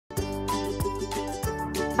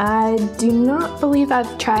I do not believe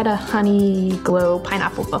I've tried a Honeyglow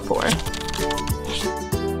pineapple before.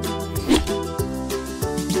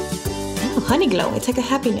 Oh, Honeyglow, it's like a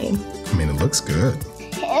happy name. I mean, it looks good.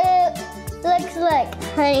 It looks like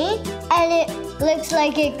honey, and it looks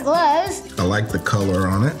like it glows. I like the color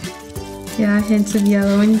on it. Yeah, hints of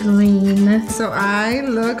yellow and green. So I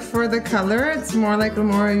look for the color. It's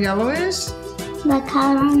more yellowish. The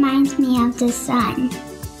color reminds me of the sun.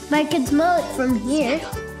 I can smell it from here.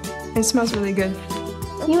 It smells really good.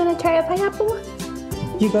 You want to try a pineapple?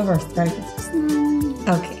 You go first, right?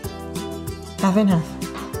 Okay. Half and half.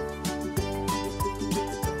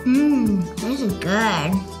 This is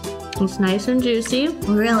good. It's nice and juicy.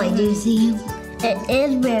 Really juicy. It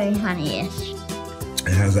is very honeyish.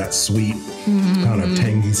 It has that sweet, kind of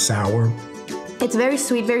tangy sour. It's very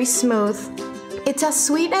sweet, very smooth. It's as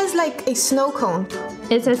sweet as like a snow cone.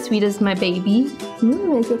 It's as sweet as my baby.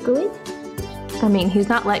 Is it good? I mean, he's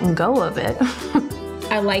not letting go of it.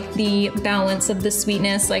 I like the balance of the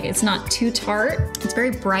sweetness. Like, it's not too tart. It's very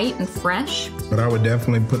bright and fresh. But I would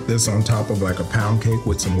definitely put this on top of like a pound cake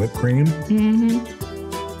with some whipped cream.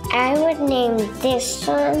 I would name this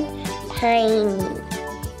one Tiny,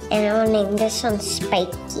 and I would name this one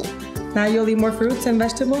Spiky. Now you'll eat more fruits and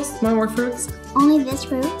vegetables? More fruits? Only this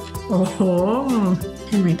fruit. Oh.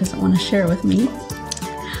 Henry doesn't want to share with me.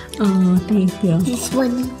 Oh, thank you. This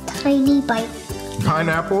one tiny bite.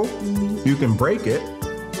 Pineapple, you can break it,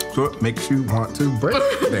 so it makes you want to break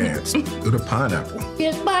dance to the pineapple.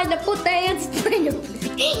 Just pineapple dance.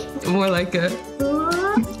 More like it.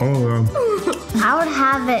 Oh, I would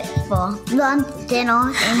have it for lunch, dinner,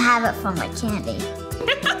 and have it for my candy.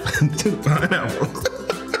 to pineapple.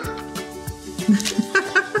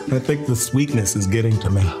 I think the sweetness is getting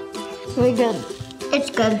to me. Very good.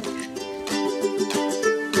 It's good.